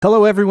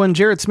Hello everyone,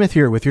 Jared Smith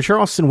here with your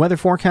Charleston weather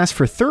forecast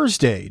for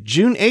Thursday,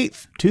 June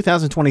 8th,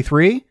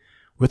 2023,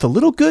 with a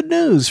little good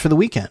news for the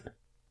weekend.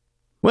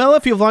 Well,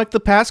 if you've liked the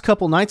past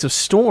couple nights of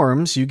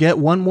storms, you get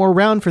one more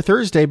round for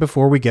Thursday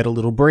before we get a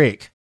little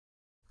break.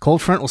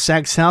 Cold front will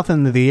sag south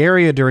into the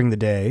area during the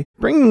day,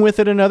 bringing with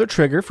it another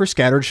trigger for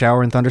scattered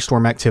shower and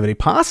thunderstorm activity,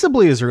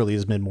 possibly as early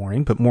as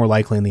mid-morning, but more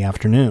likely in the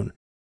afternoon.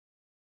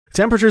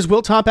 Temperatures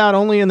will top out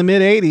only in the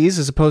mid-80s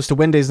as opposed to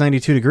Wednesday's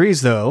 92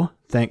 degrees, though,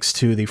 thanks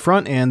to the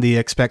front and the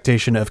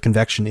expectation of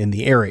convection in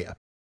the area.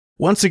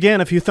 Once again,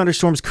 a few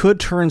thunderstorms could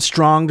turn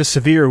strong to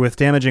severe with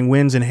damaging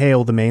winds and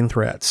hail the main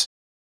threats.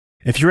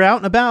 If you're out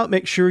and about,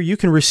 make sure you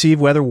can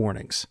receive weather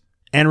warnings.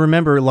 And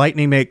remember,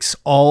 lightning makes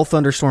all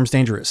thunderstorms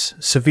dangerous,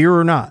 severe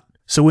or not.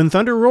 So when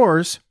thunder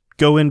roars,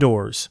 go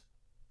indoors.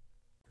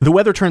 The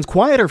weather turns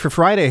quieter for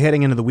Friday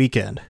heading into the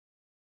weekend.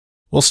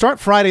 We'll start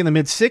Friday in the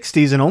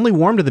mid-60s and only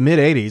warm to the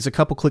mid-80s, a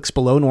couple clicks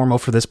below normal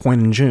for this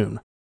point in June.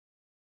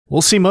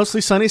 We'll see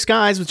mostly sunny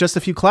skies with just a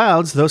few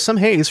clouds, though some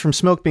haze from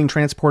smoke being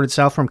transported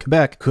south from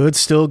Quebec could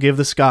still give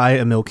the sky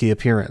a milky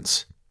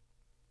appearance.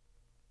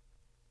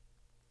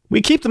 We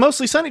keep the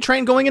mostly sunny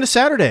train going into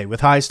Saturday,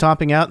 with highs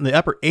topping out in the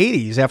upper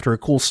 80s after a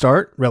cool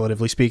start,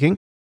 relatively speaking,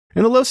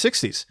 in the low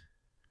 60s.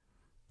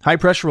 High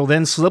pressure will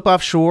then slip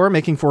offshore,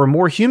 making for a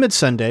more humid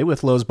Sunday,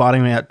 with lows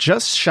bottoming out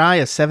just shy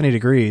of 70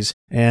 degrees,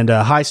 and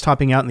highs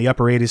topping out in the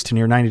upper 80s to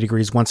near 90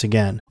 degrees once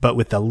again, but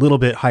with a little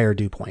bit higher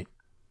dew point.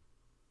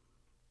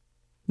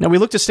 Now, we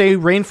look to stay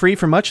rain-free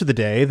for much of the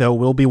day, though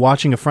we'll be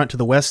watching a front to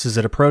the west as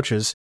it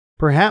approaches,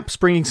 perhaps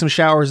bringing some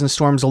showers and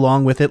storms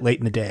along with it late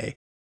in the day.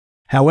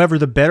 However,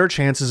 the better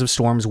chances of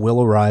storms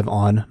will arrive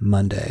on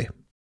Monday.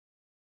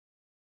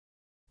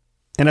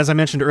 And as I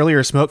mentioned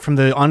earlier, smoke from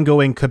the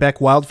ongoing Quebec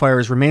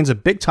wildfires remains a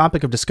big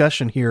topic of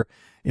discussion here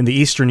in the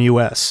eastern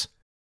U.S.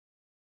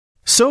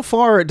 So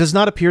far, it does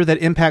not appear that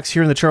impacts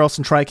here in the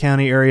Charleston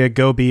Tri-County area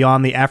go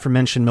beyond the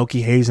aforementioned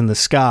milky haze in the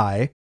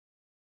sky.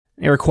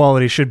 Air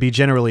quality should be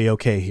generally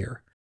okay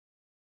here.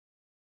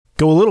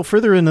 Go a little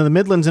further into the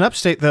Midlands and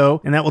upstate,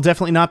 though, and that will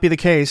definitely not be the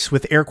case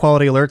with air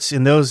quality alerts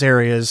in those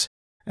areas,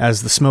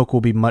 as the smoke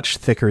will be much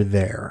thicker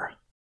there.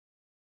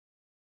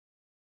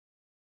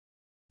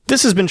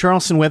 This has been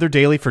Charleston Weather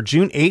Daily for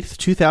June 8th,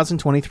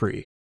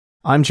 2023.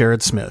 I'm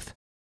Jared Smith.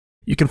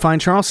 You can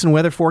find Charleston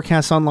weather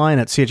forecasts online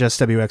at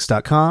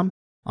chswx.com,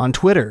 on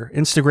Twitter,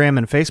 Instagram,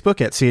 and Facebook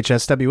at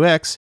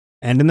chswx,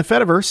 and in the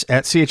Fediverse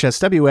at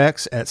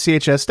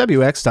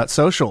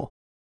chswx@chswx.social.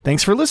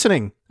 Thanks for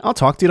listening. I'll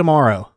talk to you tomorrow.